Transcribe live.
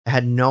I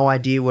had no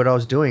idea what I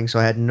was doing. So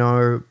I had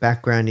no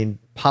background in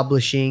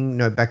publishing,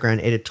 no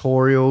background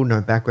editorial, no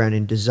background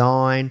in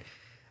design.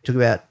 It took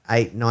about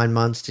 8-9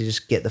 months to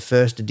just get the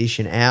first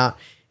edition out.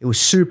 It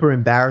was super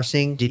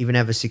embarrassing. Didn't even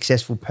have a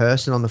successful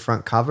person on the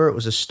front cover. It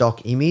was a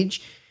stock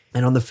image.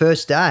 And on the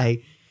first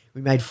day,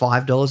 we made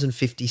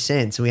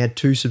 $5.50 and we had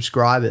 2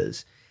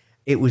 subscribers.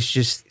 It was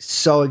just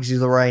so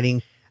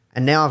exhilarating.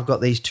 And now I've got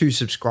these 2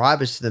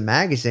 subscribers to the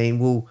magazine.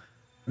 Well,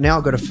 now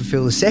I've got to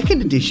fulfill the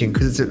second edition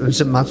because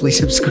it's a monthly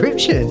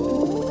subscription.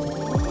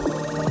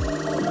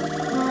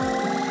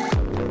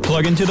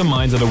 Plug into the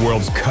minds of the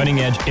world's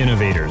cutting-edge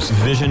innovators,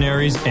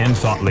 visionaries, and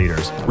thought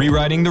leaders,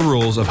 rewriting the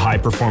rules of high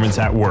performance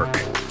at work.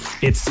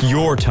 It's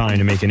your time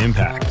to make an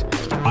impact.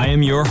 I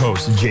am your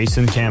host,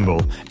 Jason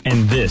Campbell,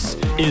 and this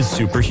is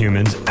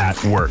Superhumans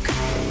at Work,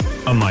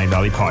 a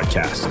Mindvalley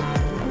podcast.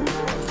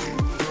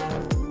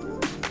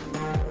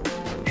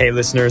 Hey,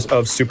 listeners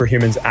of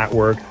Superhumans at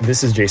Work,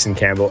 this is Jason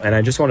Campbell, and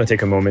I just want to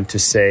take a moment to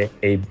say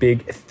a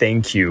big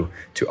thank you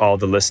to all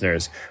the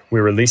listeners.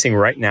 We're releasing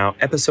right now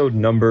episode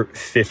number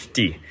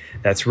 50.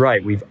 That's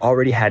right, we've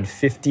already had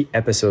 50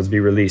 episodes be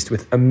released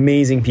with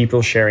amazing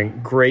people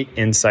sharing great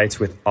insights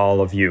with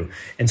all of you.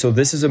 And so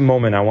this is a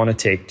moment I want to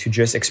take to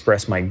just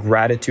express my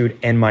gratitude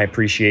and my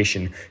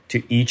appreciation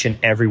to each and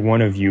every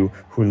one of you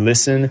who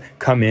listen,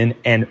 come in,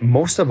 and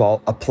most of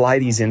all, apply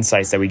these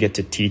insights that we get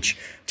to teach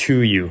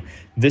to you.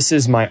 This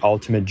is my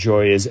ultimate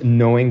joy, is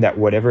knowing that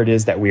whatever it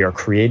is that we are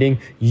creating,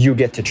 you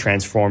get to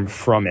transform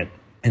from it.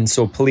 And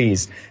so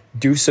please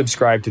do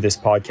subscribe to this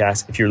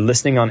podcast. If you're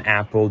listening on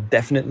Apple,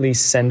 definitely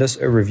send us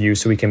a review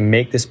so we can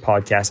make this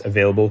podcast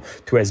available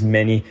to as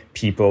many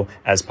people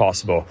as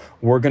possible.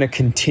 We're going to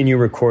continue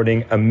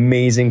recording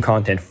amazing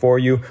content for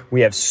you.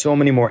 We have so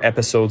many more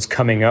episodes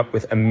coming up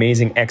with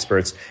amazing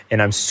experts,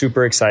 and I'm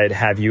super excited to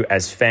have you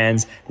as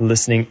fans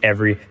listening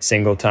every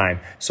single time.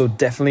 So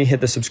definitely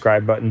hit the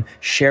subscribe button,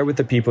 share with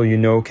the people you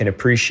know can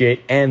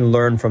appreciate and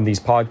learn from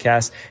these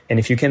podcasts. And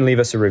if you can leave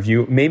us a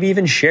review, maybe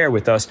even share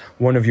with us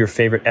one of your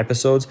favorite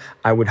episodes,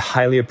 I would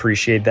highly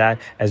appreciate that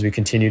as we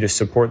continue to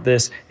support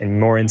this, and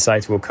more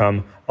insights will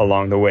come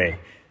along the way.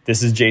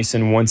 This is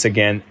Jason once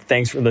again.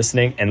 Thanks for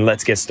listening, and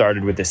let's get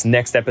started with this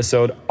next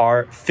episode,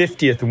 our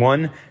 50th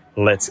one.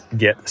 Let's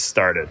get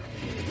started.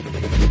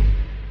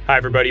 Hi,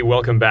 everybody.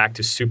 Welcome back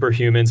to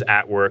Superhumans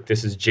at Work.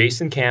 This is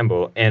Jason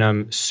Campbell, and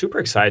I'm super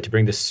excited to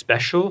bring this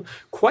special,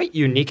 quite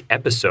unique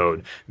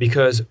episode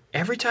because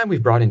every time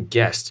we've brought in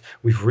guests,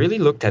 we've really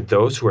looked at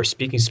those who are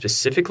speaking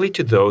specifically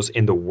to those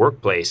in the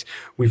workplace.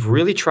 We've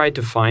really tried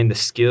to find the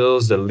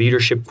skills, the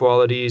leadership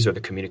qualities, or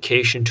the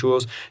communication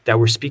tools that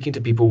we're speaking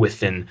to people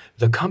within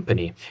the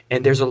company.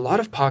 And there's a lot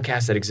of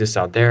podcasts that exist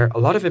out there, a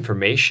lot of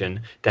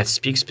information that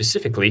speaks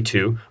specifically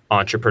to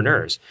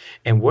entrepreneurs.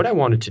 And what I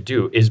wanted to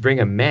do is bring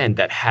a man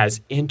that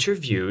has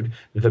interviewed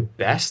the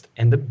best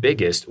and the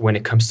biggest when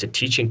it comes to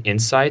teaching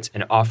insights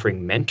and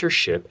offering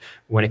mentorship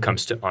when it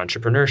comes to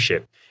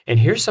entrepreneurship. And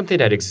here's something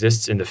that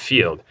exists in the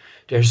field.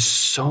 There's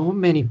so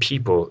many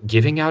people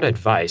giving out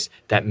advice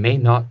that may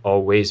not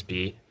always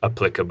be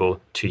applicable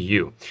to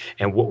you.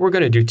 And what we're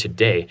going to do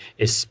today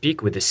is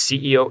speak with the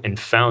CEO and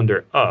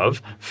founder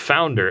of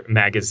Foundr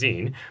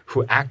magazine,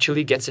 who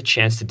actually gets a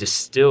chance to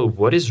distill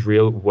what is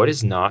real, what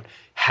is not,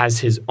 has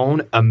his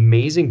own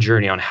amazing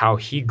journey on how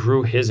he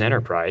grew his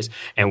enterprise.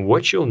 And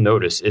what you'll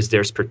notice is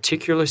there's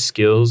particular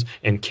skills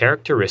and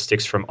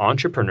characteristics from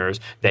entrepreneurs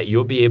that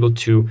you'll be able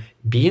to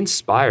be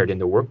inspired in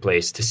the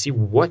workplace to see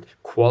what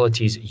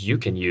qualities you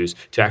can use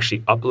to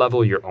actually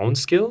up-level your own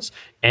skills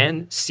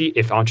and see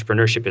if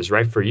entrepreneurship is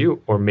right for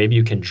you, or maybe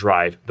you can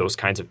drive those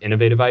kinds of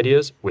innovative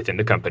ideas within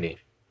the company.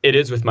 It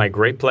is with my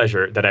great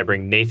pleasure that I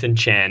bring Nathan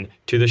Chan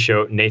to the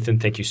show. Nathan,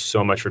 thank you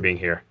so much for being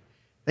here.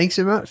 Thanks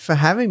so much for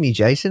having me,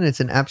 Jason. It's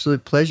an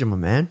absolute pleasure, my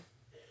man.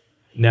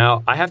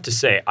 Now, I have to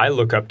say, I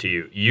look up to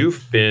you.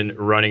 You've been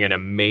running an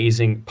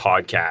amazing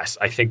podcast.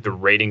 I think the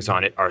ratings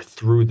on it are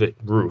through the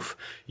roof.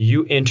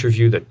 You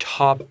interview the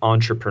top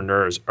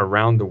entrepreneurs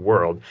around the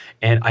world.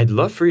 And I'd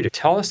love for you to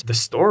tell us the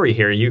story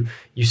here. You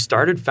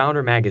started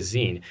Foundr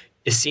magazine.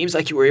 It seems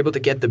like you were able to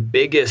get the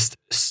biggest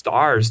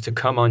stars to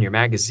come on your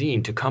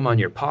magazine, to come on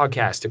your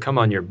podcast, to come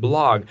on your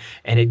blog,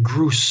 and it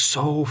grew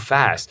so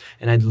fast.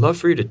 And I'd love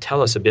for you to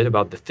tell us a bit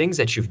about the things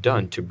that you've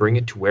done to bring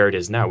it to where it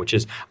is now, which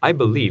is, I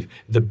believe,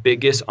 the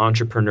biggest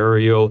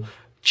entrepreneurial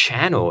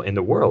channel in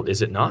the world,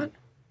 is it not?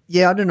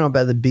 Yeah, I don't know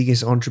about the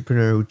biggest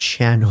entrepreneurial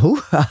channel,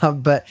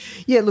 but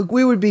yeah, look,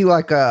 we would be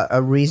like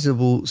a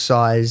reasonable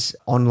size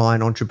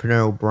online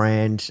entrepreneurial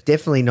brand.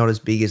 Definitely not as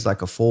big as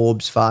like a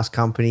Forbes, Fast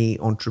Company,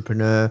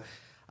 Entrepreneur.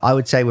 I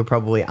would say we're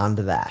probably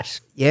under that.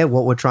 Yeah,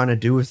 what we're trying to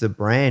do with the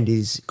brand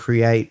is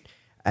create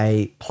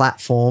a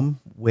platform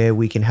where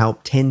we can help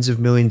tens of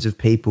millions of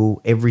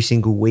people every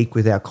single week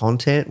with our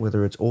content,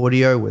 whether it's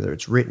audio, whether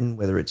it's written,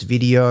 whether it's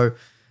video.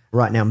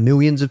 Right now,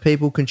 millions of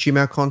people consume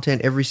our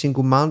content every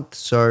single month.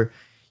 So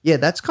yeah,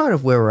 that's kind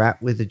of where we're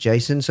at with it,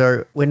 Jason.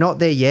 So we're not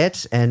there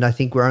yet, and I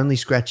think we're only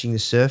scratching the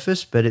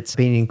surface, but it's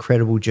been an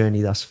incredible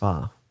journey thus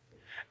far.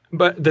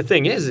 But the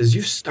thing is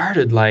you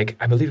started like,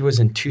 I believe it was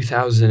in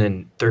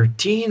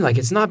 2013. Like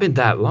it's not been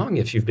that long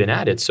if you've been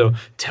at it. So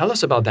tell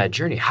us about that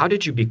journey. How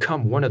did you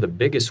become one of the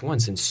biggest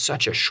ones in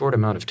such a short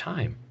amount of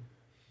time?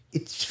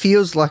 It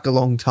feels like a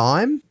long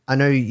time. I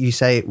know you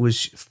say it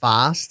was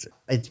fast.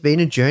 It's been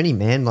a journey,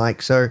 man.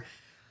 Like, so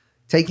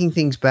taking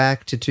things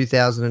back to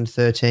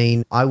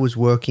 2013, I was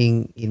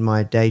working in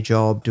my day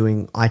job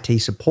doing IT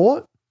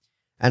support,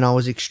 and I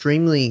was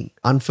extremely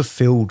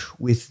unfulfilled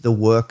with the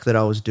work that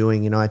I was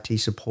doing in IT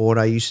support.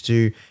 I used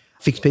to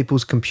fix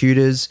people's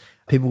computers.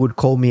 People would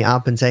call me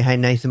up and say, "Hey,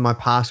 Nathan, my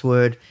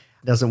password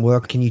doesn't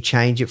work. Can you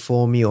change it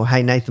for me?" Or,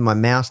 "Hey, Nathan, my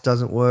mouse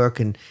doesn't work."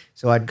 And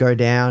so I'd go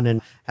down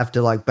and have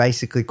to like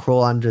basically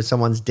crawl under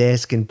someone's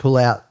desk and pull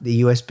out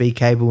the USB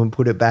cable and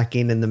put it back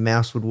in, and the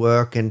mouse would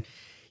work. And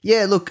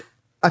yeah, look,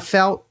 I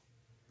felt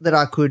that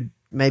I could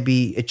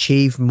maybe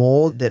achieve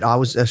more that I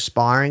was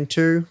aspiring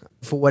to.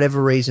 For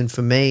whatever reason,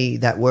 for me,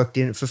 that work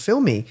didn't fulfill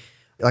me.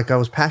 Like, I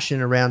was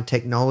passionate around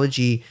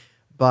technology,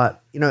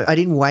 but, I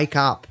didn't wake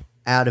up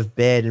out of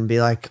bed and be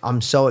like,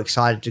 I'm so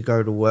excited to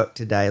go to work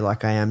today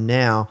like I am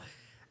now.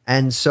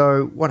 And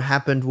so what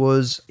happened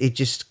was it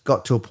just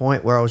got to a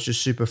point where I was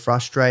just super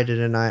frustrated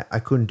and I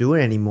couldn't do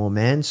it anymore,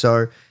 man.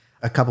 So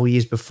a couple of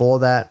years before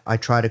that, I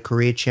tried a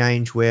career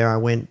change where I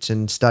went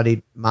and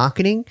studied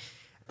marketing.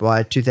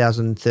 By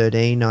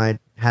 2013, I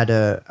had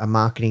a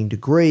marketing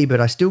degree, but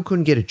I still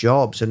couldn't get a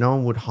job. So no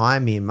one would hire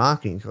me in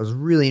marketing. I was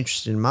really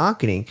interested in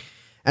marketing.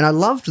 And I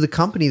loved the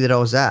company that I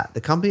was at.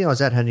 The company I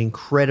was at had an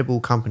incredible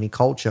company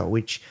culture,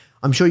 which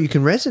I'm sure you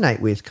can resonate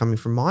with coming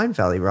from Mind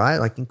Valley, right?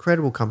 Like,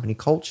 incredible company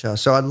culture.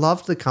 So I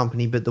loved the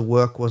company, but the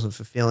work wasn't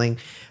fulfilling.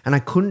 And I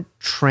couldn't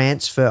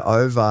transfer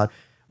over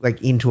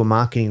like into a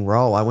marketing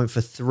role. I went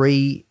for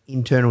 3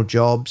 internal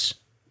jobs,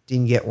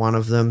 didn't get one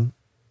of them.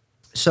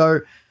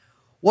 So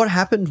what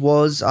happened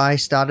was I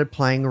started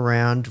playing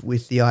around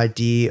with the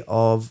idea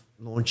of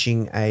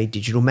launching a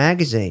digital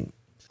magazine.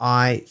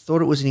 I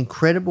thought it was an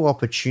incredible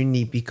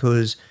opportunity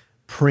because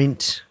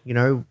print,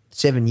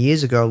 7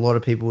 years ago, a lot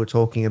of people were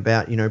talking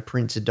about,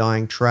 print's a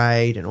dying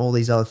trade and all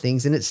these other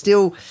things. And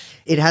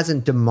it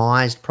hasn't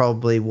demised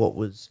probably what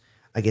was,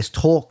 I guess,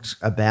 talked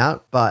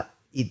about, but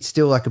it's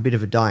still like a bit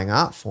of a dying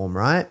art form,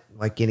 right?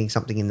 Like getting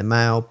something in the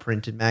mail,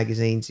 printed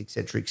magazines, et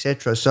cetera, et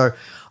cetera. So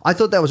I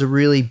thought that was a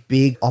really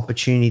big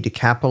opportunity to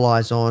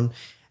capitalize on.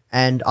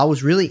 And I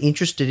was really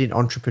interested in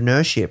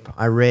entrepreneurship.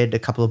 I read a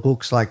couple of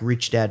books like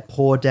Rich Dad,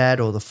 Poor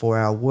Dad or The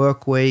 4-Hour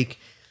Work Week.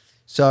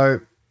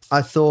 So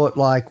I thought,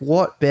 like,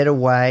 what better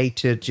way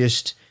to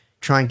just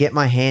try and get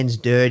my hands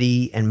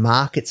dirty and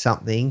market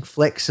something,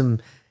 flex some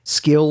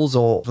skills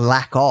or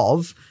lack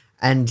of,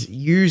 and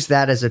use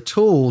that as a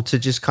tool to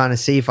just kind of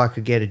see if I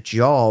could get a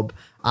job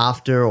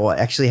after or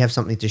actually have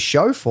something to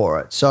show for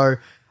it. So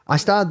I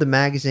started the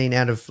magazine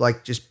out of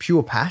like just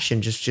pure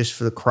passion, just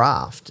for the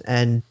craft.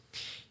 And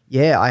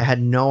yeah, I had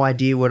no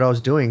idea what I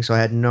was doing. So I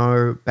had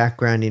no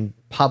background in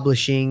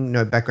publishing,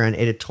 no background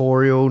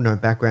editorial, no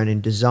background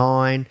in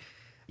design.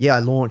 Yeah, I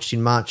launched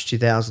in March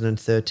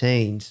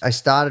 2013. I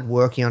started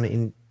working on it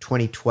in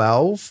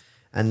 2012.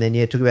 And then,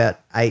 it took about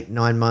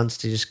 8-9 months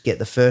to just get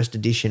the first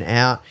edition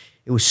out.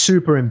 It was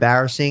super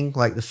embarrassing.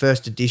 Like, the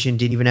first edition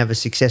didn't even have a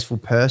successful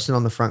person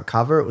on the front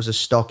cover. It was a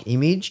stock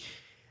image.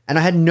 And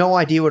I had no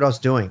idea what I was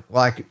doing.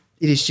 Like,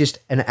 it is just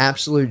an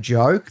absolute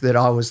joke that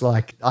I was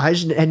like, I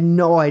just had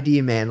no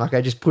idea, man. Like,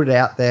 I just put it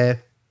out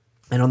there.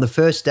 And on the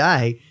first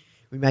day,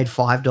 we made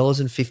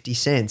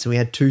 $5.50 and we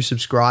had 2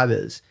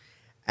 subscribers.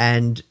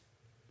 And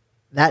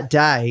that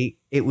day,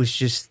 it was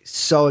just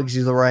so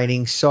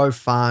exhilarating, so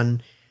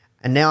fun.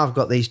 And now I've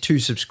got these 2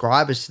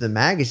 subscribers to the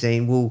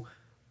magazine. Well,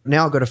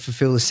 now I've got to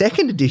fulfill the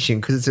second edition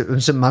because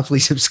it's a monthly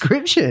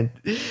subscription.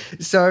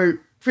 So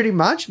pretty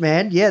much,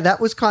 man, yeah, that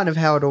was kind of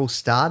how it all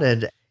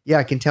started. Yeah,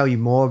 I can tell you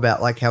more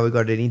about like how we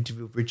got an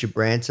interview with Richard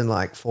Branson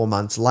like 4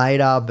 months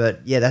later.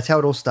 But yeah, that's how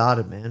it all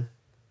started, man.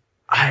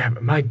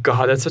 My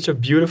God, that's such a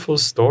beautiful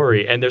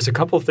story. And there's a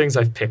couple of things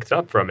I've picked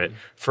up from it.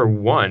 For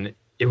one,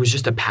 it was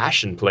just a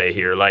passion play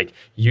here. Like,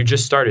 you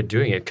just started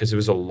doing it because it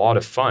was a lot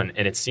of fun.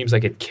 And it seems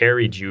like it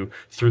carried you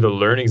through the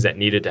learnings that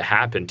needed to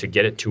happen to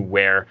get it to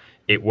where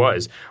it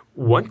was.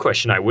 One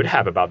question I would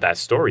have about that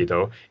story,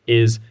 though,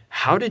 is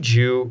how did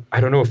you, I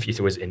don't know if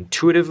it was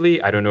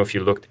intuitively, I don't know if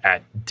you looked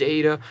at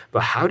data,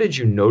 but how did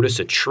you notice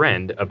a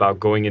trend about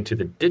going into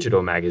the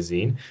digital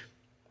magazine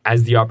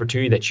as the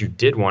opportunity that you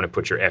did want to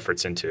put your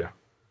efforts into?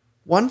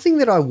 One thing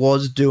that I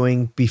was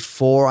doing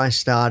before I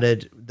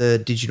started the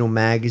digital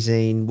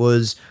magazine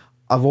was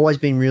I've always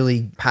been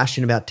really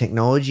passionate about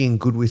technology and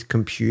good with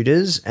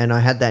computers, and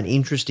I had that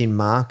interest in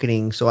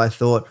marketing. So I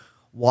thought,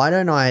 why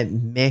don't I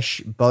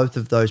mesh both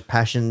of those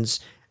passions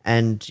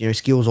and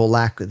skills or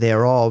lack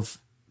thereof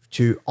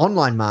to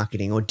online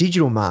marketing or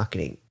digital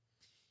marketing?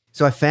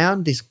 So I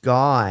found this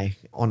guy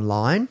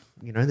online.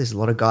 There's a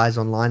lot of guys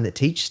online that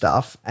teach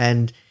stuff,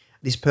 and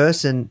this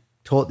person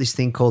taught this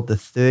thing called the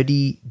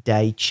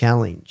 30-day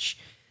challenge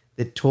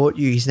that taught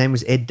you. His name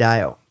was Ed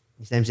Dale.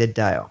 His name's Ed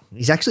Dale.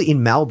 He's actually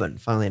in Melbourne,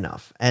 funnily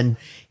enough, and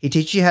he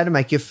teaches you how to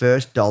make your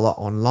first dollar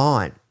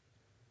online.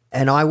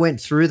 And I went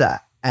through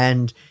that.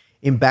 And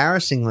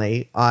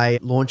embarrassingly, I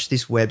launched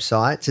this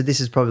website. So this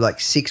is probably like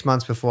 6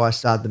 months before I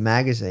started the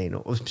magazine.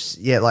 It was,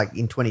 yeah, like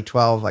in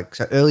 2012, like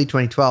so early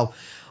 2012.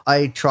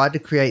 I tried to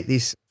create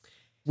this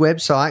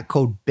website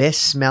called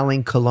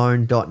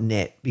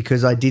bestsmellingcologne.net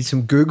because I did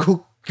some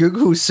Google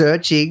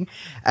searching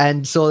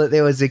and saw that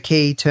there was a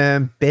key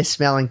term, best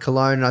smelling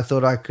cologne, and I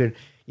thought I could,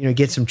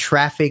 get some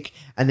traffic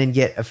and then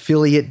get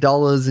affiliate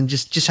dollars and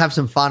just have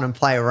some fun and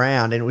play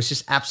around. And it was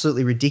just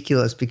absolutely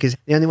ridiculous because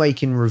the only way you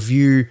can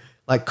review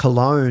like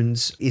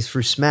colognes is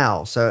through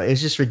smell. So it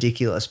was just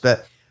ridiculous.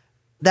 But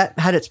that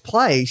had its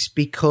place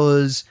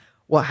because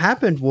what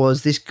happened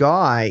was this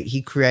guy,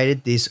 he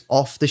created this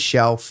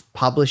off-the-shelf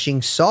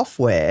publishing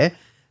software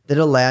that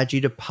allowed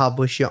you to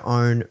publish your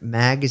own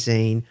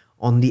magazine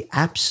on the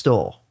App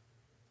Store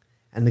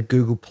and the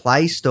Google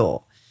Play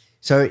Store.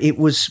 So it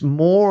was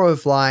more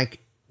of like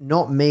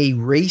not me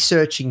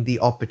researching the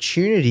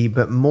opportunity,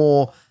 but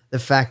more the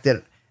fact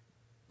that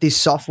this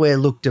software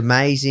looked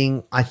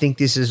amazing. I think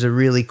this is a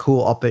really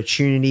cool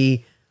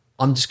opportunity.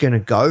 I'm just going to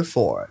go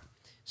for it.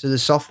 So the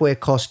software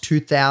cost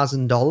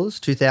 $2,000,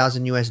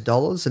 2,000 US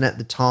dollars. And at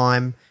the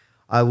time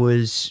I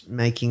was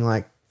making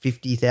like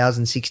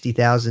 50,000,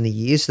 60,000 a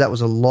year. So that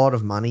was a lot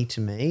of money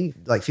to me,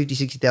 like 50,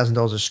 $60,000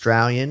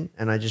 Australian.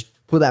 And I just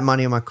put that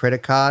money on my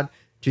credit card,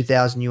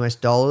 2,000 US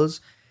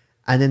dollars.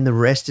 And then the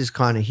rest is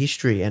kind of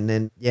history. And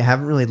then you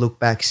haven't really looked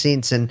back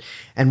since. And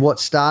what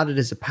started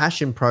as a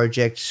passion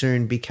project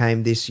soon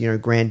became this,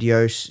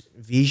 grandiose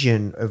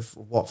vision of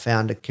what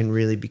Foundr can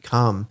really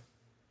become.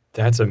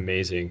 That's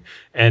amazing.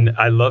 And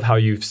I love how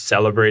you've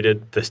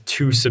celebrated the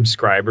 2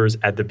 subscribers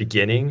at the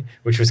beginning,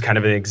 which was kind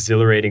of an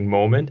exhilarating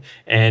moment.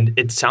 And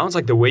it sounds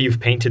like the way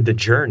you've painted the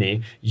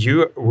journey,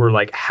 you were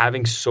like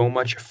having so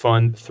much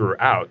fun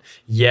throughout.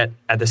 Yet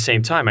at the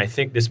same time, I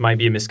think this might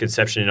be a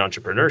misconception in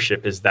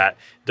entrepreneurship is that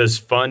does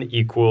fun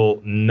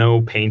equal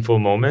no painful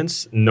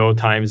moments, no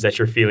times that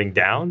you're feeling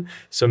down?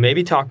 So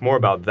maybe talk more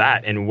about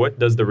that and what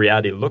does the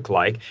reality look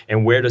like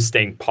and where does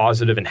staying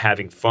positive and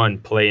having fun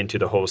play into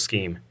the whole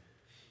scheme?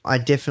 I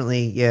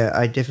definitely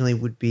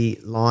would be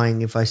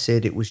lying if I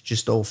said it was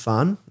just all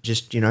fun.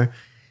 Just,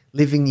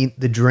 living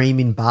the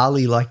dream in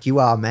Bali like you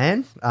are,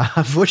 man.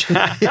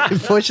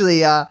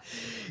 Unfortunately,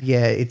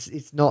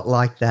 it's not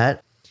like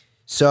that.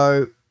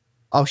 So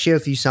I'll share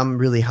with you some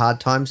really hard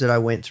times that I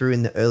went through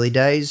in the early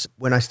days.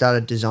 When I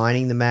started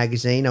designing the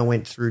magazine, I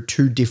went through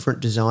 2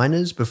 different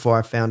designers before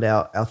I found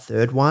out our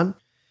third one.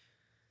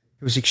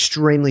 It was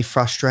extremely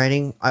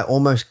frustrating. I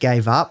almost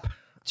gave up.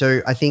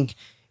 So I think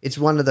it's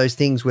one of those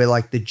things where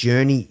like the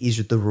journey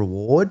is the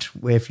reward,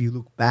 where if you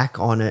look back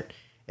on it,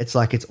 it's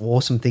like it's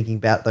awesome thinking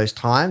about those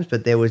times,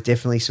 but there was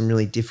definitely some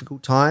really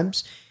difficult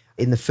times.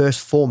 In the first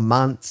 4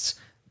 months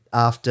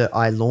after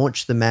I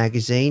launched the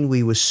magazine,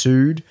 we were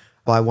sued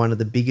by one of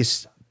the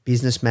biggest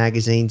business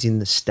magazines in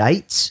the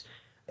States.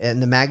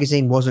 And the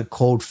magazine wasn't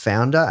called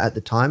Foundr at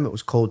the time. It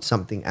was called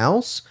something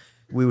else.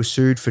 We were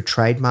sued for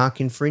trademark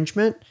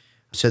infringement.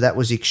 So that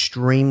was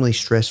extremely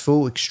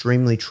stressful,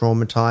 extremely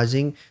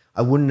traumatizing.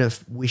 I wouldn't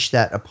have wished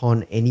that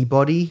upon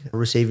anybody,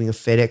 receiving a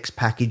FedEx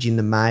package in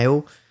the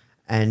mail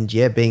and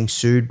being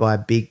sued by a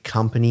big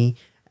company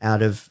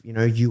out of,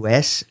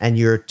 US, and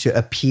you're to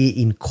appear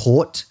in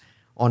court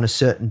on a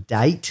certain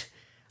date.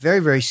 Very,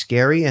 very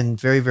scary and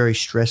very, very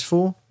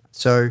stressful.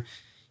 So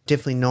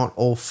definitely not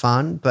all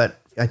fun, but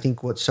I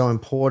think what's so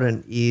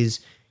important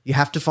is you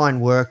have to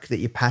find work that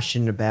you're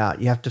passionate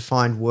about. You have to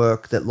find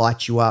work that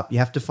lights you up. You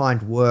have to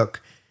find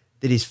work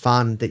that is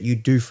fun, that you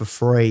do for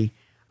free.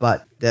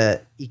 But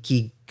the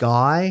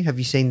ikigai, have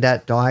you seen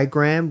that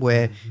diagram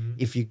where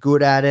if you're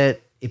good at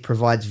it, it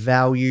provides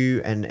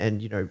value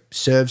and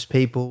serves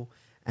people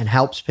and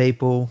helps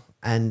people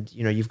and,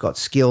 you've got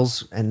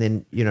skills and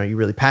then, you're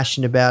really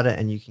passionate about it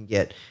and you can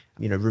get,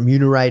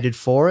 remunerated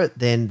for it,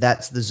 then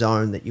that's the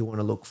zone that you want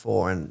to look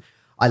for. And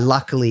I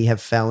luckily have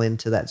fell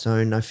into that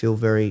zone. I feel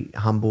very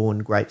humble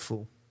and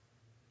grateful.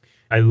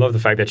 I love the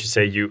fact that you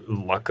say you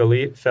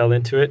luckily fell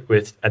into it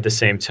with, at the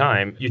same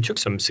time, you took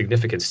some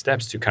significant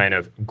steps to kind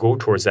of go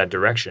towards that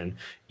direction,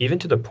 even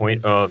to the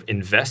point of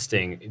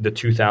investing the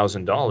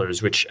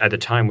 $2,000, which at the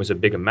time was a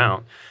big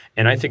amount.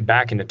 And I think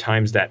back in the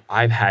times that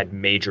I've had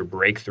major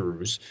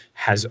breakthroughs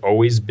has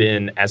always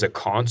been as a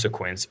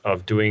consequence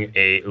of doing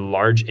a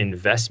large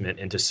investment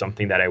into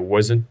something that I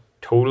wasn't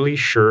totally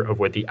sure of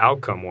what the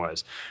outcome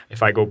was.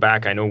 If I go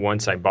back, I know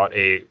once I bought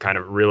a kind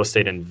of real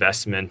estate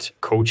investment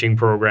coaching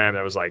program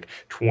that was like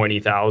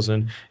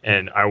 $20,000,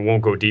 and I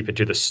won't go deep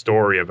into the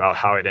story about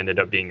how it ended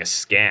up being a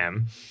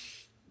scam.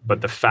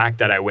 But the fact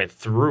that I went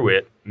through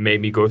it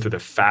made me go through the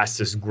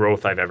fastest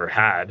growth I've ever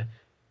had.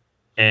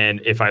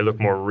 And if I look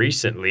more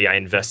recently, I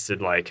invested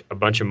like a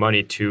bunch of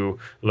money to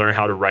learn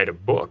how to write a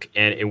book.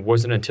 And it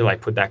wasn't until I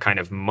put that kind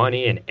of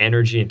money and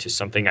energy into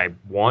something I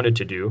wanted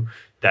to do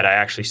that I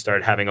actually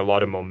started having a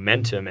lot of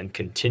momentum and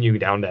continuing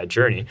down that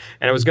journey.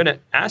 And I was going to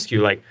ask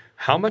you, like,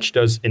 how much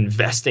does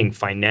investing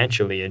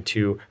financially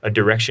into a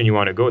direction you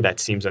want to go that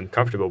seems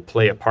uncomfortable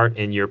play a part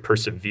in your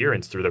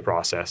perseverance through the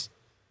process?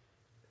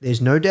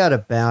 There's no doubt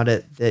about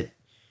it that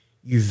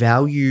you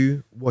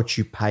value what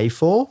you pay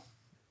for.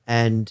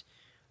 And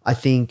I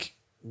think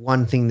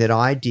one thing that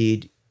I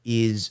did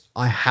is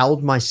I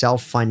held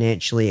myself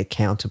financially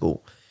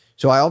accountable.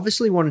 So I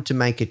obviously wanted to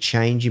make a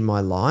change in my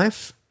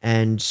life.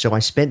 And so I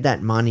spent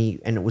that money,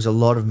 and it was a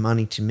lot of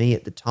money to me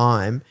at the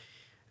time.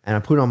 And I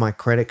put it on my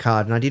credit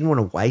card, and I didn't want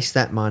to waste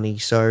that money.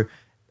 So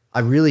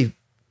I really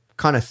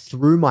kind of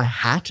threw my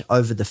hat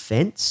over the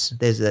fence.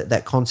 There's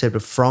that concept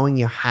of throwing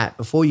your hat.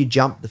 Before you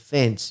jump the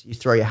fence, you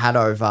throw your hat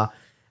over,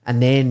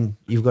 and then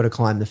you've got to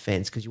climb the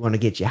fence because you want to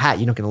get your hat.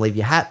 You're not going to leave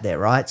your hat there,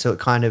 right? So it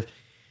kind of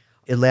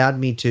allowed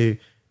me to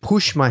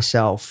push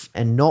myself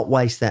and not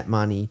waste that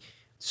money.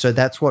 So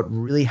that's what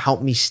really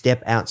helped me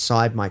step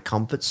outside my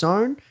comfort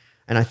zone.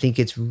 And I think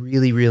it's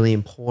really, really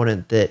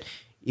important that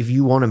if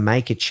you want to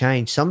make a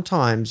change,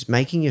 sometimes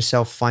making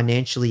yourself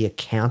financially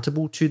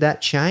accountable to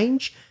that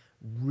change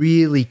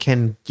really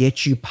can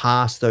get you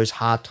past those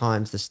hard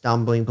times, the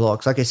stumbling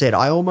blocks. Like I said,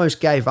 I almost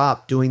gave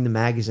up doing the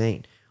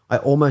magazine. I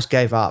almost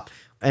gave up.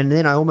 And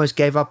then I almost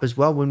gave up as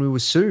well when we were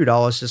sued. I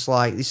was just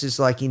like, this is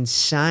like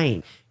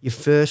insane. Your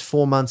first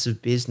 4 months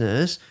of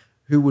business,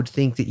 who would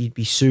think that you'd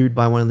be sued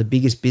by one of the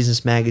biggest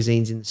business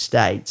magazines in the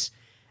States?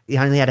 You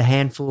only had a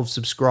handful of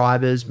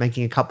subscribers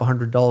making a couple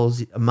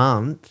 $100 a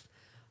month.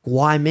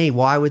 Why me?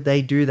 Why would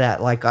they do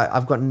that? Like,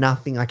 I've got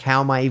nothing. Like,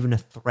 how am I even a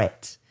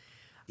threat?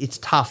 It's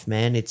tough,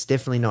 man. It's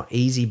definitely not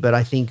easy. But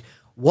I think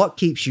what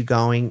keeps you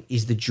going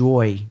is the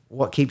joy.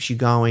 What keeps you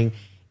going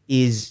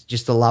is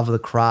just the love of the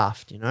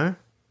craft, you know?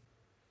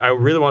 I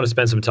really want to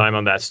spend some time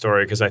on that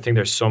story because I think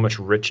there's so much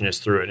richness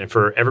through it. And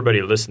for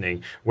everybody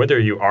listening, whether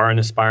you are an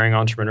aspiring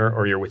entrepreneur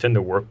or you're within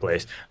the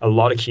workplace, a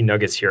lot of key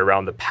nuggets here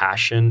around the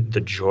passion, the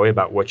joy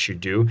about what you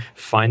do,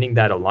 finding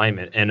that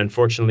alignment. And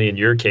unfortunately, in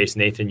your case,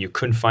 Nathan, you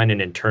couldn't find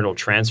an internal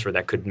transfer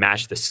that could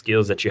match the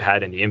skills that you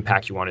had and the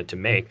impact you wanted to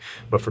make.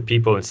 But for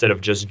people, instead of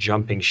just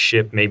jumping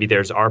ship, maybe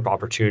there's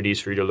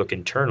opportunities for you to look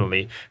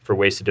internally for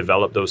ways to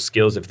develop those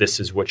skills if this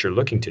is what you're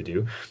looking to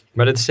do.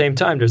 But at the same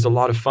time, there's a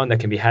lot of fun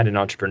that can be had in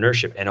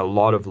entrepreneurship and a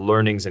lot of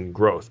learnings and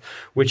growth,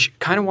 which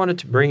kind of wanted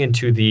to bring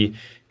into the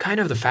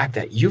kind of the fact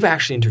that you've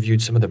actually interviewed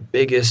some of the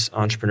biggest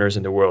entrepreneurs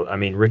in the world. I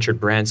mean, Richard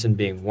Branson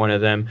being one of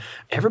them.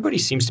 Everybody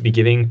seems to be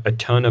giving a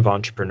ton of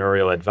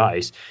entrepreneurial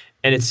advice.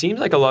 And it seems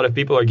like a lot of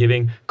people are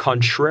giving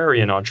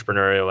contrarian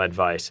entrepreneurial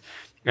advice.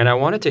 And I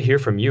wanted to hear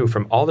from you,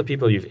 from all the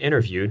people you've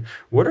interviewed,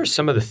 what are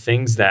some of the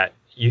things that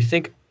you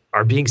think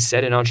are being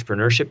said in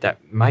entrepreneurship that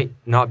might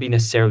not be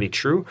necessarily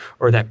true,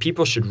 or that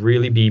people should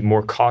really be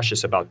more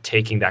cautious about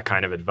taking that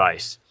kind of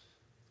advice?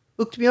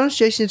 Look, to be honest,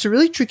 Jason, it's a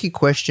really tricky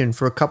question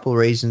for a couple of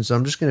reasons.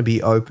 I'm just going to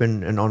be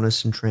open and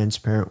honest and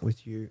transparent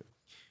with you.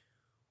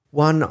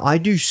 One, I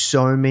do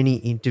so many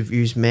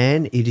interviews,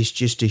 man. It is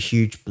just a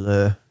huge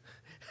blur.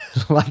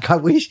 Like, I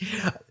wish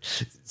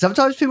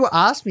sometimes people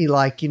ask me,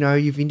 like, you know,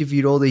 you've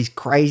interviewed all these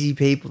crazy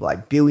people,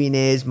 like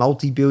billionaires,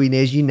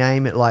 multi-billionaires, you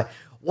name it. Like,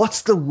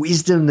 what's the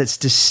wisdom that's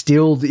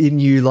distilled in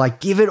you? Like,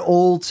 give it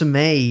all to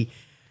me.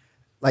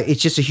 Like,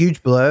 it's just a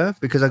huge blur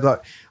because I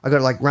got to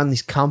like run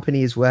this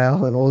company as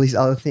well and all these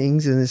other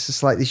things. And it's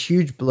just like this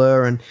huge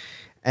blur.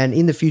 And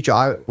in the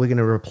future, we're going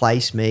to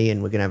replace me,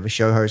 and we're going to have a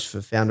show host for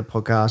Foundr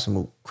podcast, and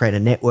we'll create a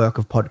network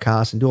of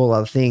podcasts and do all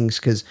other things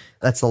because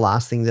that's the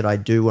last thing that I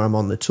do when I'm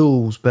on the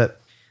tools. But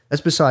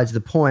that's besides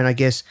the point. I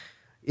guess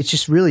it's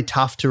just really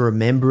tough to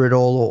remember it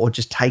all or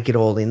just take it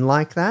all in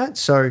like that.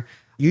 So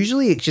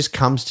usually it just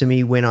comes to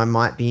me when I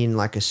might be in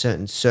like a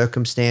certain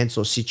circumstance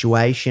or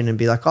situation and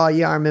be like, oh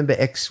yeah, I remember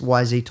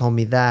XYZ told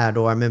me that,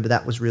 or I remember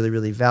that was really,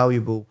 really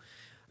valuable.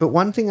 But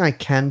one thing I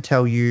can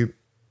tell you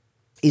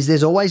is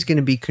there's always going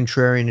to be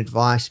contrarian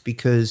advice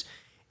because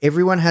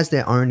everyone has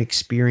their own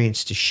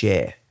experience to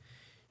share.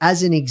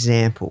 As an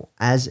example,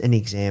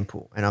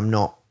 and I'm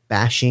not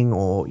bashing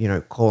or, you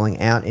know,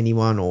 calling out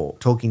anyone or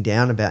talking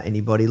down about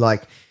anybody.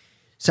 Like,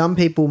 some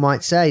people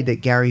might say that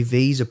Gary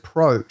Vee's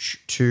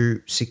approach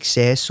to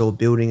success or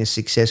building a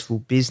successful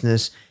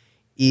business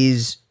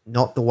is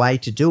not the way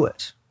to do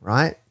it,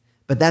 right?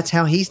 But that's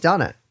how he's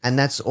done it. And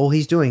that's all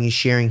he's doing is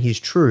sharing his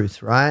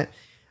truth, right?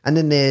 And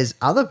then there's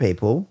other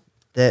people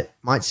that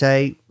might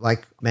say,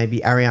 like maybe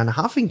Arianna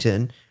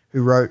Huffington,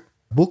 who wrote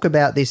a book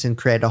about this and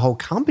created a whole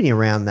company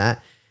around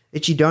that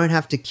you don't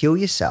have to kill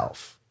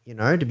yourself, you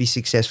know, to be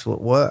successful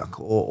at work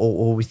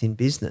or within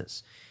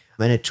business.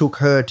 And it took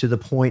her to the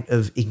point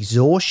of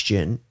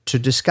exhaustion to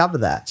discover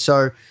that.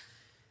 So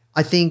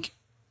I think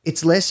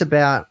it's less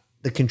about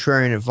the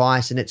contrarian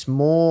advice and it's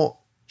more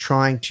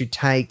trying to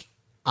take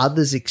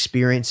others'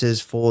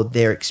 experiences for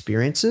their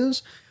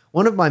experiences.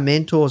 One of my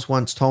mentors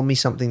once told me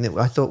something that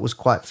I thought was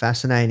quite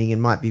fascinating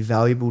and might be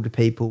valuable to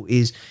people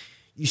is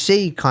you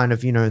see kind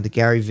of, you know, the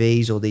Gary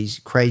V's or these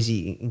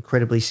crazy,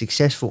 incredibly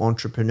successful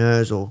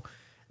entrepreneurs or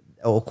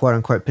quote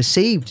unquote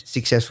perceived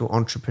successful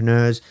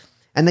entrepreneurs,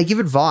 and they give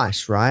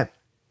advice, right?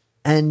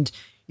 And,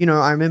 you know,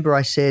 I remember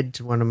I said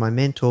to one of my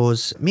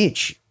mentors,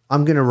 Mitch,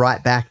 I'm going to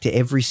write back to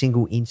every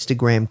single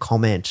Instagram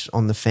comment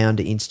on the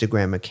Foundr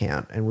Instagram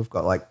account. And we've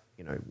got like,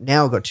 you know,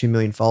 now I've got 2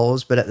 million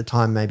followers, but at the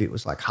time maybe it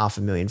was like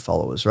 500,000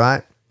 followers,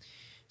 right?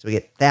 So we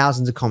get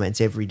thousands of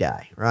comments every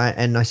day, right?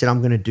 And I said,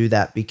 I'm going to do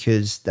that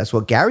because that's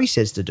what Gary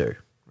says to do,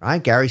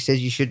 right? Gary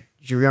says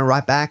you're going to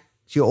write back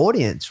to your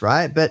audience,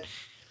 right? But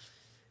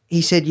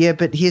he said, yeah,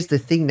 but here's the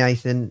thing,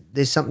 Nathan.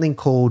 There's something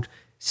called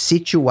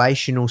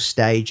situational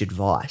stage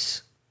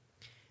advice.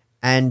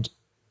 And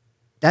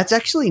that's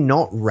actually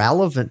not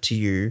relevant to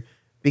you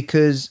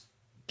because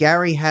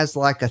Gary has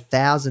like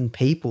 1,000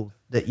 people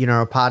that,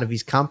 are part of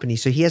his company.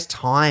 So he has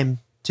time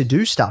to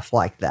do stuff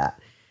like that.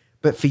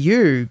 But for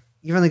you,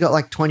 you've only got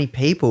like 20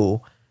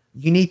 people.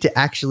 You need to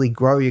actually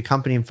grow your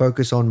company and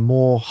focus on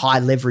more high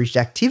leveraged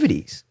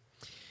activities.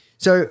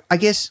 So I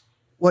guess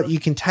what you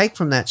can take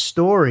from that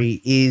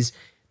story is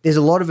there's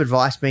a lot of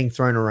advice being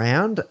thrown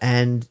around,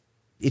 and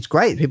it's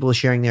great people are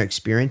sharing their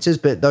experiences,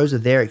 but those are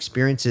their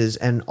experiences.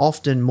 And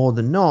often more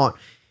than not,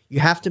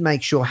 you have to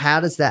make sure, how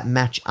does that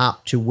match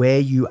up to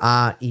where you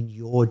are in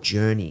your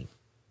journey,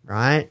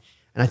 right?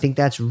 And I think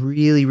that's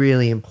really,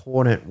 really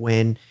important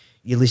when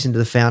you listen to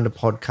the Foundr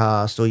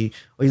podcast or you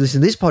listen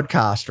to this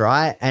podcast,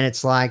 right? And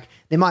it's like,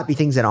 there might be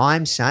things that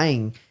I'm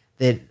saying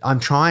that I'm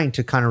trying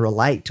to kind of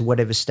relate to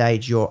whatever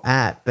stage you're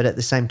at. But at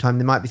the same time,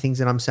 there might be things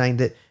that I'm saying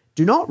that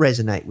do not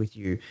resonate with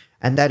you.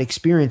 And that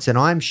experience that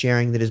I'm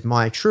sharing that is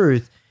my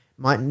truth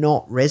might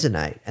not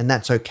resonate. And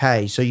that's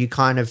okay. So you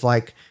kind of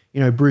like,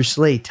 Bruce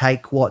Lee,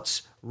 take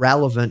what's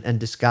relevant and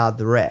discard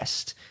the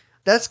rest.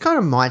 That's kind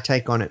of my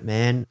take on it,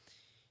 man.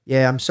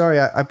 Yeah, I'm sorry.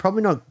 I'm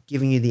probably not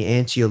giving you the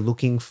answer you're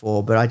looking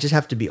for, but I just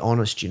have to be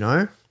honest,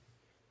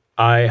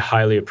 I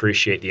highly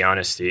appreciate the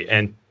honesty.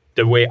 And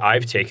the way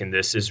I've taken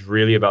this is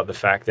really about the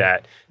fact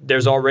that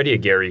there's already a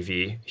Gary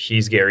V.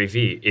 He's Gary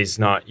V. is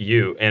not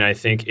you. And I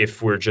think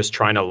if we're just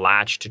trying to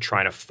latch to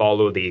trying to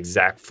follow the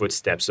exact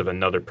footsteps of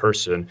another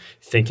person,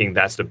 thinking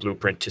that's the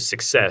blueprint to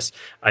success,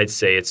 I'd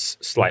say it's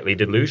slightly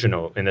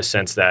delusional in the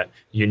sense that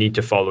you need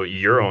to follow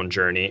your own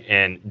journey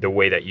and the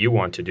way that you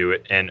want to do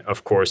it. And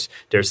of course,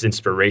 there's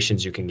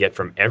inspirations you can get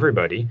from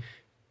everybody,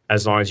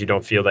 as long as you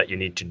don't feel that you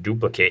need to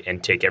duplicate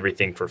and take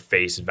everything for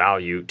face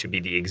value to be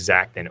the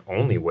exact and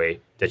only way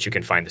that you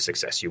can find the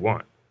success you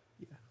want.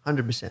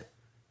 100%.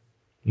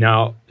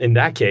 Now, in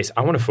that case,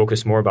 I want to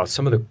focus more about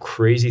some of the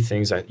crazy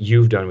things that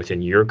you've done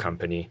within your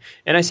company.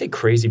 And I say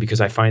crazy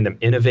because I find them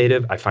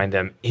innovative, I find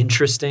them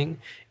interesting,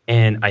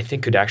 and I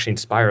think could actually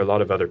inspire a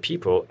lot of other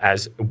people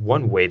as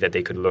one way that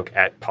they could look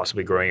at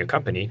possibly growing a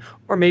company,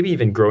 or maybe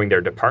even growing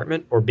their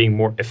department or being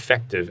more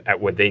effective at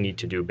what they need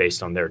to do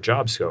based on their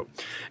job scope.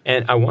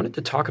 And I wanted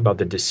to talk about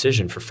the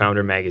decision for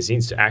Foundr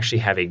Magazines to actually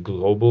have a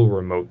global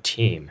remote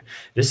team.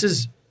 This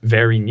is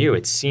very new.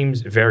 It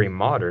seems very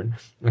modern.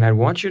 And I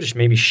want you to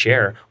maybe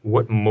share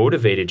what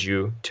motivated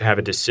you to have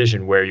a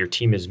decision where your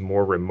team is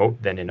more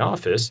remote than in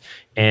office,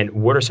 and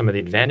what are some of the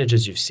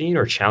advantages you've seen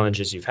or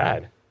challenges you've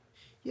had?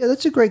 Yeah,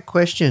 that's a great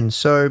question.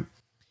 So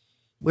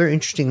we're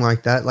interesting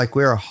like that. Like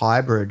we're a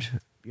hybrid.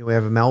 We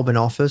have a Melbourne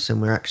office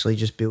and we're actually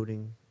just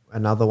building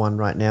another one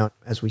right now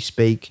as we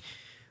speak,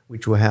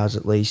 which will house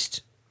at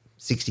least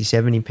 60,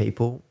 70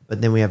 people. But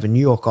then we have a New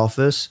York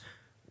office,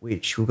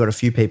 which we've got a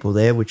few people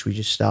there, which we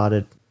just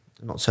started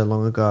not so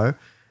long ago.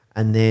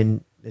 And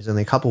then there's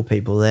only a couple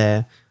people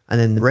there. And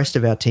then the rest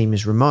of our team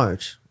is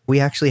remote. We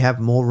actually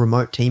have more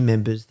remote team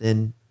members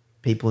than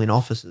people in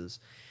offices.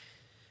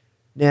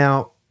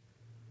 Now,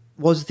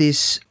 was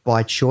this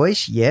by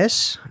choice?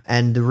 Yes.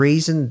 And the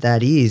reason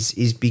that is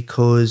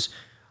because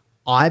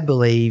I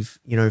believe,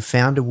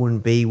 Foundr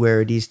wouldn't be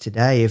where it is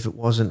today if it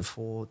wasn't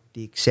for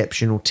the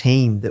exceptional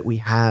team that we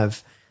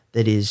have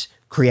that is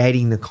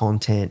creating the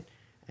content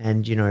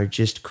and,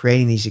 just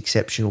creating these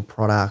exceptional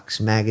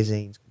products,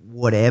 magazines,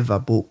 whatever,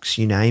 books,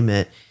 you name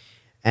it.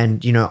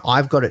 And,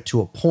 I've got it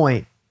to a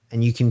point,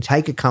 and you can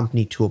take a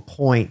company to a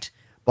point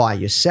by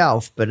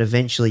yourself, but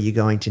eventually you're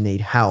going to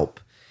need help.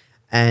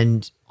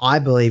 And I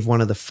believe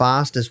one of the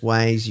fastest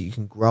ways you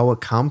can grow a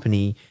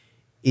company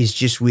is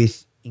just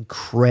with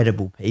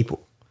incredible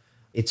people.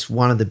 It's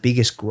one of the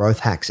biggest growth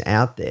hacks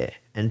out there,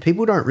 and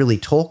people don't really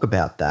talk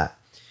about that.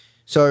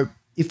 So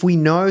if we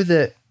know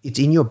that it's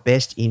in your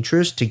best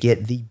interest to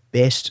get the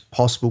best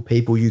possible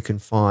people you can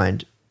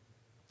find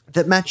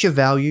that match your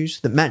values,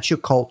 that match your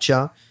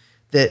culture,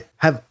 that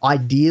have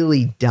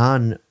ideally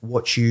done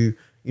what you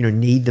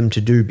need them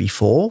to do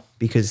before,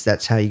 because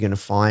that's how you're going to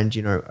find,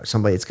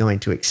 somebody that's going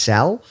to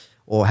excel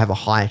or have a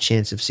higher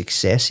chance of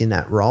success in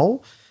that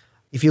role.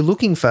 If you're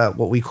looking for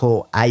what we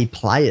call A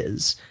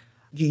players,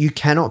 you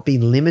cannot be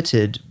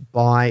limited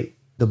by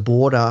the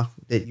border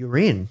that you're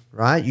in,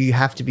 right? You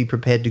have to be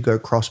prepared to go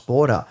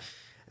cross-border.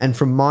 And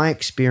from my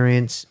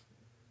experience,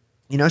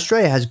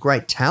 Australia has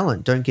great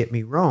talent, don't get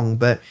me wrong,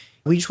 but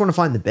we just want to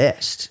find the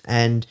best.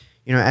 And,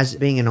 as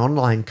being an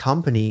online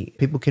company,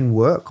 people can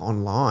work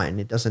online.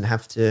 It doesn't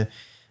have to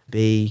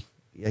be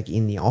like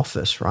in the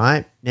office,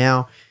 right?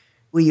 Now,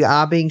 we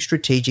are being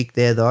strategic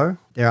there, though.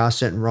 There are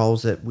certain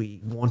roles that we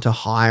want to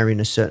hire in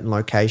a certain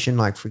location.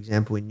 Like, for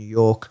example, in New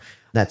York,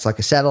 That's like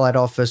a satellite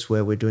office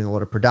where we're doing a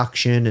lot of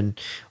production and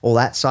all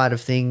that side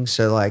of things.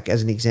 So like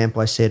as an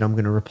example, I said I'm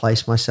going to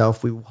replace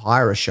myself. We will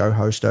hire a show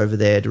host over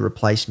there to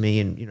replace me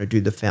and,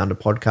 do the Foundr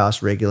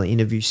podcast, regular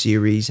interview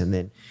series. And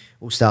then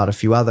we'll start a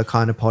few other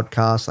kind of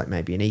podcasts, like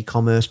maybe an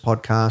e-commerce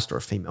podcast or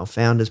a female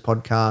founders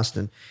podcast,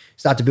 and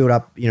start to build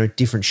up,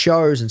 different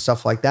shows and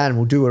stuff like that. And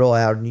we'll do it all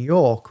out of New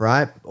York,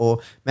 right? Or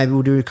maybe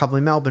we'll do a couple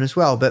in Melbourne as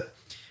well. But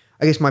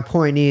I guess my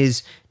point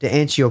is, to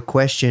answer your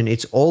question,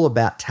 it's all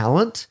about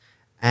talent.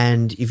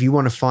 And if you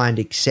want to find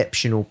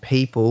exceptional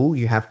people,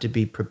 you have to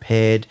be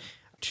prepared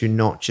to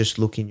not just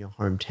look in your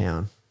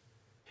hometown.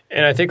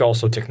 And I think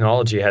also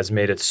technology has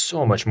made it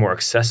so much more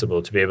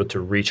accessible to be able to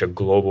reach a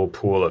global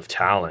pool of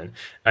talent.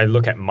 I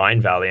look at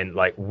Mindvalley and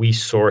like we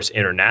source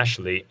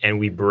internationally and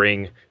we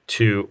bring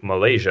to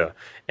Malaysia.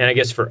 And I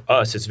guess for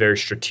us, it's very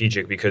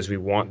strategic because we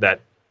want that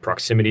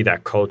proximity,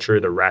 that culture,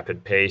 the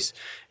rapid pace.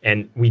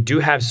 And we do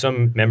have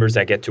some members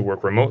that get to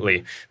work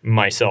remotely,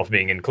 myself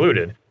being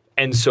included.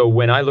 And so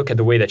when I look at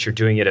the way that you're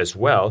doing it as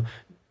well,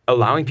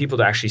 allowing people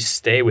to actually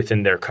stay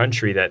within their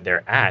country that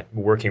they're at,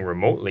 working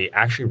remotely,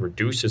 actually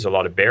reduces a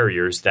lot of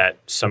barriers that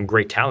some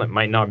great talent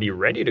might not be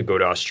ready to go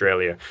to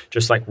Australia,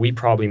 just like we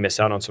probably miss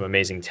out on some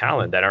amazing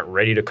talent that aren't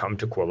ready to come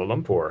to Kuala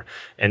Lumpur.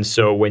 And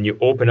so when you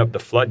open up the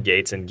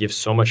floodgates and give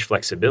so much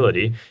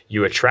flexibility,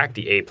 you attract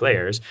the A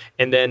players.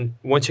 And then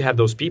once you have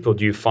those people,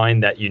 do you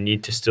find that you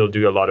need to still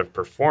do a lot of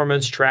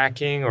performance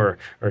tracking, or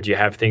do you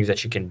have things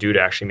that you can do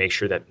to actually make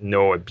sure that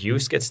no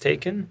abuse gets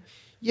taken?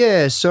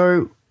 Yeah,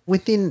 so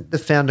within the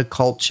Foundr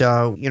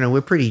culture,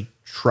 we're pretty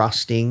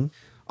trusting.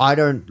 I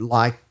don't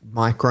like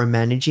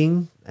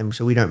micromanaging, and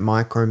so we don't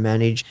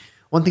micromanage.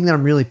 One thing that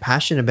I'm really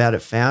passionate about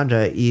at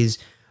Foundr is,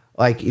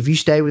 like, if you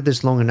stay with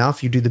us long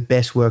enough, you do the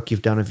best work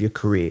you've done of your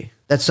career.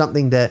 That's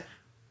something that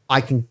I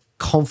can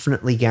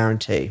confidently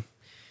guarantee.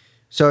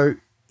 So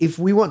if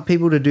we want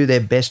people to do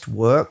their best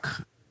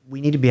work, we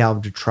need to be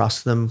able to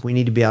trust them. We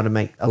need to be able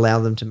to allow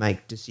them to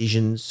make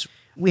decisions.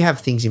 We have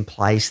things in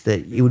place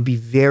that it would be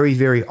very,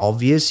 very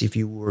obvious if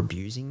you were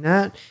abusing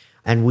that.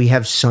 And we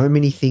have so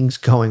many things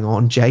going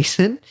on,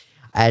 Jason.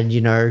 And,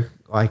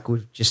 like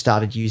we've just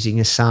started using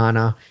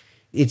Asana.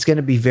 It's going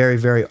to be very,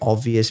 very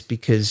obvious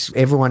because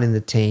everyone in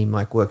the team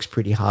works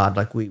pretty hard.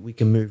 Like we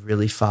can move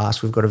really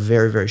fast. We've got a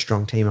very, very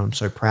strong team. I'm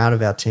so proud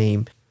of our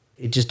team.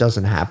 It just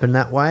doesn't happen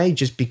that way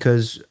just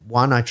because,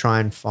 one, I try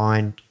and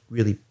find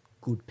really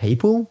good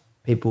people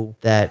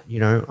that,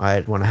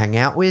 I want to hang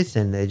out with,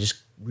 and they're just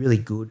really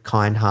good,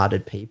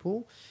 kind-hearted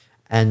people.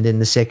 And then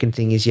the second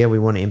thing is, we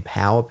want to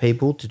empower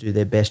people to do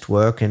their best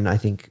work. And I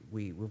think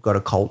we've got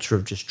a culture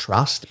of just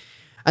trust.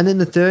 And then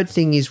the third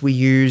thing is we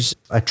use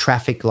a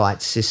traffic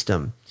light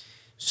system.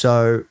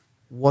 So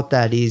what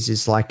that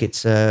is like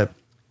it's a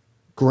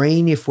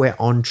green if we're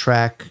on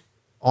track,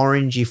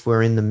 orange if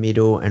we're in the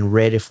middle, and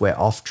red if we're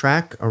off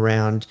track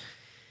around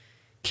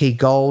key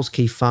goals,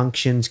 key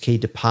functions, key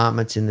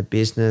departments in the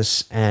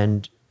business,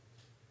 and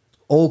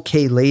all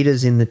key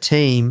leaders in the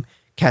team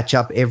catch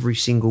up every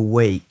single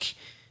week.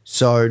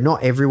 So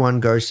not everyone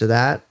goes to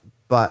that,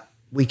 but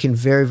we can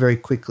very, very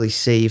quickly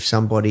see if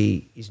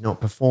somebody is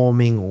not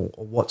performing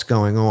or what's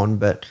going on.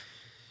 But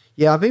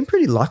yeah, I've been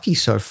pretty lucky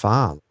so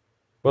far.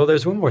 Well,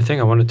 there's one more thing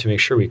I wanted to make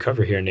sure we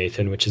cover here,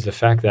 Nathan, which is the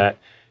fact that,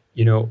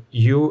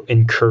 you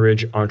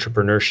encourage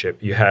entrepreneurship.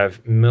 You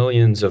have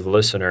millions of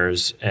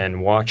listeners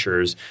and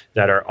watchers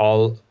that are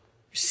all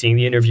seeing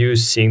the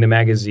interviews, seeing the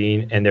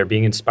magazine, and they're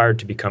being inspired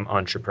to become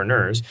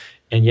entrepreneurs.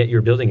 And yet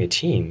you're building a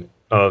team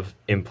of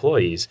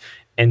employees.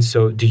 And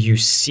so do you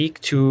seek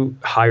to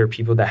hire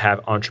people that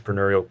have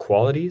entrepreneurial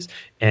qualities?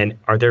 And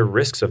are there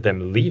risks of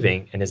them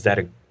leaving? And is that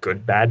a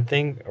good, bad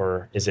thing,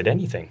 or is it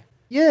anything?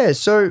 Yeah,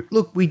 so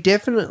look, we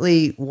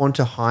definitely want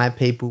to hire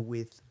people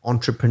with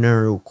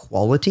entrepreneurial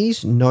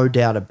qualities, no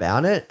doubt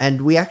about it.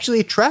 And we actually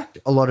attract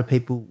a lot of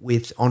people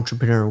with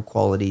entrepreneurial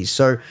qualities.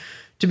 So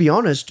to be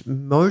honest,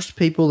 most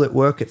people that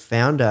work at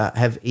Foundr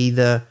have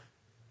either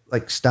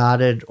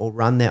started or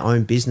run their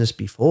own business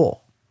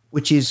before,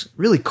 which is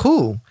really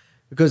cool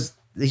because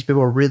these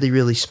people are really,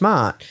 really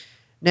smart.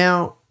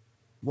 Now,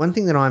 one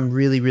thing that I'm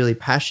really, really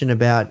passionate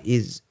about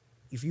is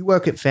if you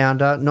work at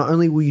Foundr, not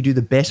only will you do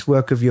the best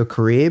work of your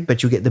career,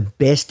 but you'll get the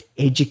best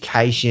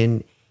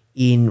education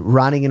in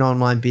running an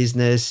online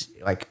business,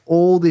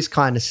 all this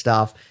kind of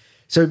stuff.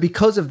 So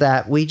because of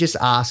that, we just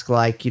ask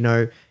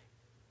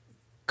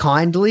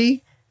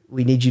kindly,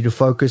 we need you to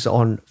focus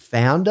on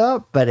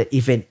Foundr. But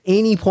if at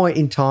any point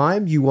in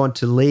time you want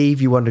to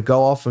leave, you want to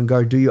go off and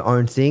go do your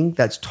own thing,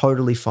 that's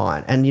totally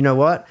fine. And you know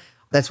what?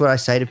 That's what I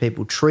say to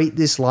people. Treat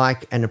this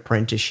like an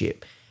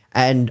apprenticeship.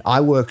 And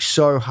I work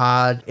so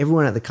hard.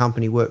 Everyone at the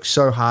company works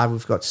so hard.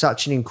 We've got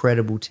such an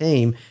incredible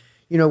team.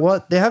 You know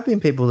what? There have been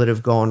people that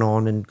have gone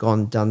on and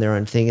done their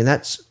own thing. And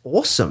that's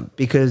awesome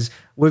because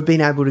we've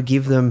been able to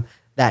give them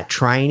that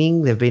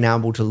training. They've been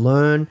able to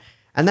learn.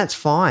 And that's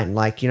fine.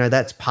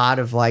 That's part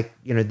of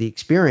the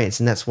experience.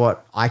 And that's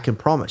what I can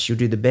promise. You'll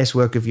do the best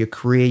work of your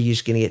career. You're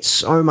just going to get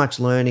so much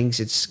learnings.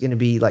 It's going to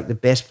be the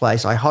best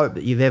place I hope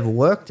that you've ever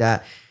worked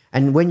at.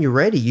 And when you're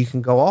ready, you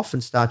can go off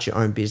and start your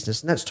own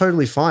business. And that's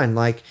totally fine.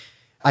 Like,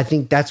 I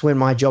think that's when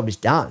my job is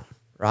done,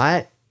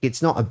 right?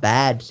 It's not a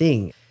bad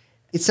thing.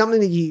 It's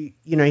something that you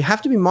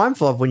have to be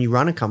mindful of when you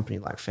run a company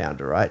like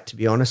Foundr, right? To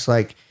be honest,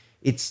 like,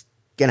 it's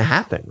going to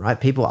happen, right?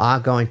 People are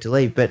going to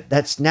leave, but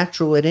that's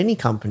natural at any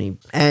company.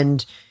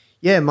 And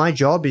yeah, my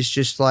job is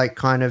just like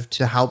kind of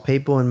to help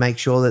people and make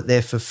sure that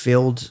they're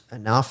fulfilled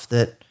enough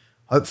that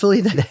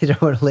hopefully that they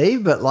don't want to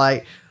leave. But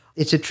like,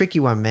 it's a tricky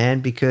one,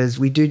 man, because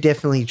we do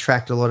definitely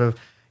attract a lot of,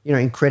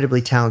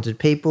 incredibly talented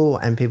people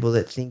and people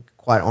that think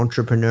quite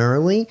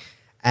entrepreneurially.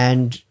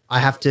 And I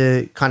have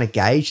to kind of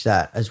gauge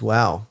that as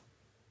well.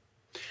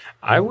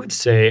 I would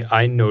say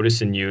I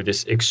notice in you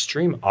this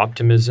extreme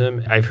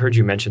optimism. I've heard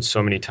you mention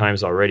so many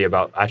times already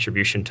about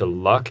attribution to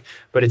luck,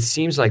 but it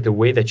seems like the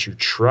way that you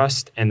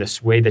trust and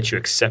this way that you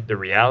accept the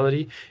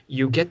reality,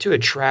 you get to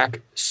attract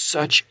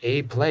such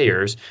A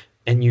players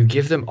and you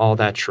give them all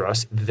that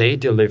trust. They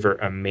deliver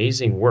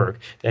amazing work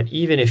that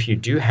even if you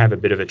do have a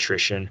bit of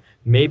attrition,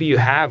 maybe you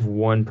have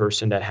one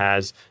person that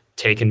has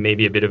taken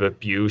maybe a bit of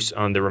abuse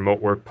on the remote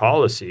work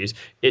policies,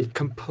 it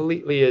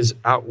completely is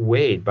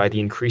outweighed by the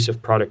increase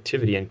of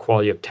productivity and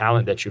quality of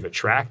talent that you've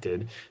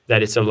attracted,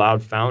 that it's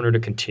allowed Foundr to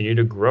continue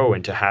to grow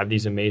and to have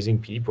these amazing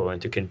people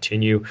and to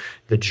continue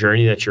the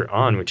journey that you're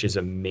on, which is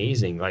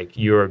amazing. Like,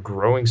 you're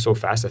growing so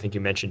fast. I think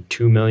you mentioned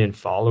 2 million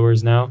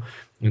followers now,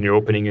 and you're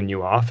opening a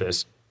new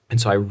office. And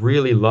so I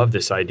really love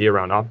this idea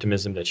around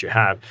optimism that you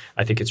have.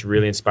 I think it's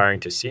really inspiring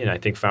to see. And I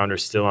think Foundr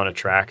is still on a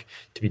track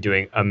to be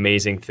doing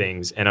amazing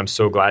things. And I'm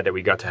so glad that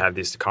we got to have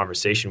this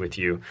conversation with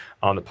you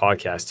on the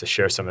podcast to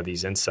share some of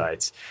these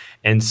insights.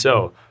 And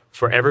so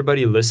for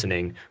everybody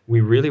listening,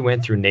 we really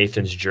went through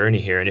Nathan's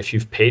journey here. And if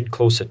you've paid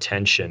close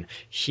attention,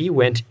 he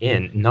went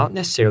in not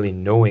necessarily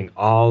knowing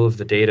all of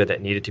the data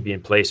that needed to be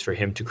in place for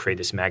him to create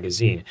this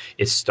magazine.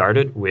 It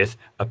started with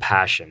a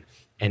passion,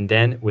 and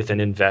then with an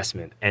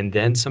investment, and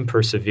then some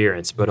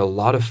perseverance, but a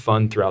lot of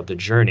fun throughout the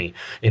journey.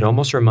 It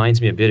almost reminds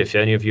me a bit, if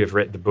any of you have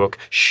read the book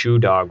Shoe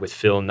Dog with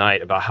Phil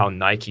Knight, about how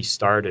Nike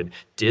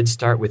did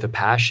start with a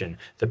passion.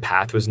 The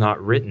path was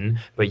not written,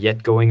 but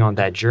yet going on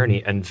that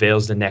journey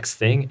unveils the next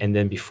thing, and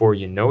then before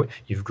you know it,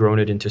 you've grown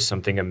it into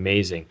something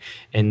amazing.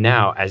 And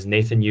now, as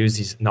Nathan used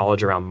his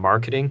knowledge around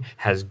marketing,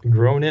 has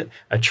grown it,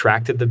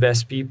 attracted the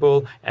best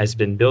people, has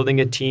been building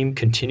a team,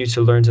 continues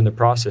to learn in the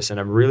process, and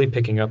I'm really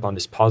picking up on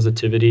this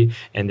positivity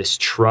and this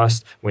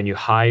trust. When you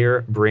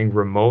hire, bring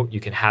remote, you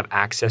can have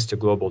access to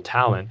global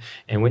talent.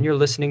 And when you're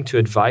listening to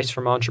advice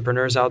from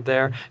entrepreneurs out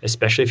there,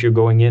 especially if you're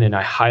going in, and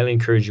I highly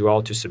encourage you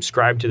all to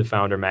subscribe to the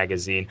Foundr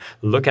magazine,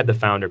 look at the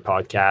Foundr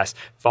podcast,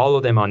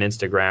 follow them on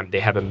Instagram. They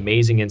have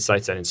amazing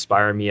insights that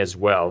inspire me as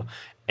well.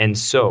 And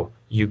so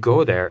you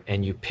go there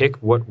and you pick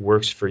what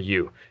works for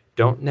you.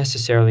 Don't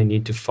necessarily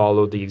need to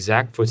follow the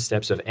exact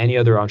footsteps of any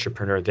other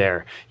entrepreneur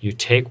there. You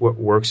take what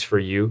works for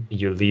you,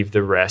 you leave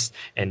the rest.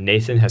 And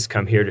Nathan has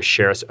come here to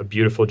share us a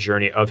beautiful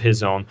journey of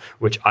his own,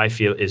 which I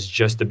feel is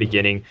just the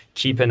beginning.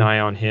 Keep an eye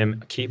on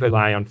him. Keep an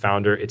eye on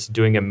Foundr. It's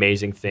doing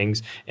amazing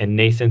things. And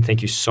Nathan,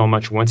 thank you so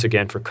much once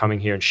again for coming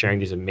here and sharing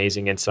these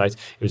amazing insights.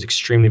 It was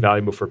extremely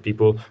valuable for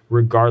people,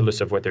 regardless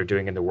of what they're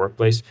doing in the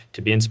workplace,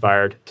 to be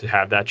inspired, to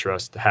have that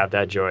trust, to have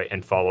that joy,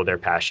 and follow their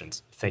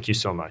passions. Thank you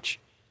so much.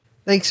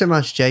 Thanks so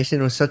much, Jason.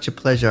 It was such a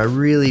pleasure. I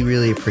really,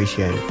 really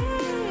appreciate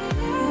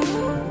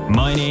it.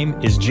 My name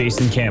is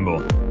Jason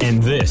Campbell,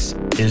 and this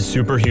is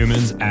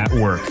Superhumans at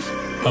Work,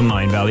 a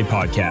Mind Valley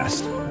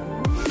podcast.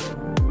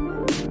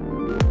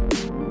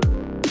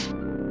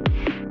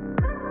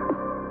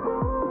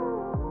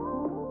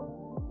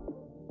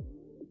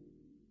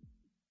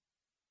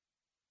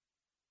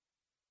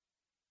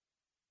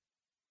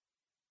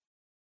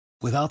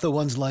 Without the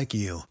ones like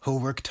you, who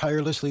work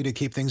tirelessly to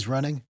keep things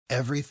running,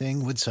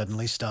 everything would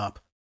suddenly stop.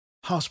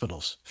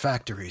 Hospitals,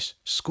 factories,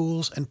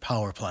 schools, and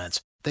power plants,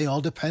 they all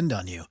depend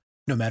on you.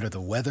 No matter the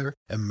weather,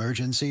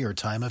 emergency, or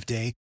time of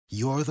day,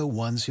 you're the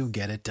ones who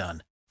get it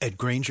done. At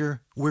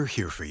Grainger, we're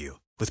here for you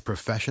with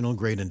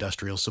professional-grade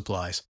industrial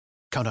supplies.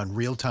 Count on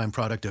real-time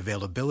product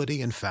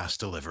availability and fast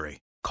delivery.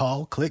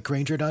 Call, click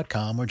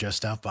Grainger.com, or just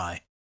stop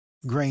by.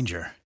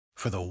 Grainger,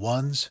 for the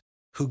ones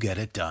who get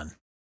it done.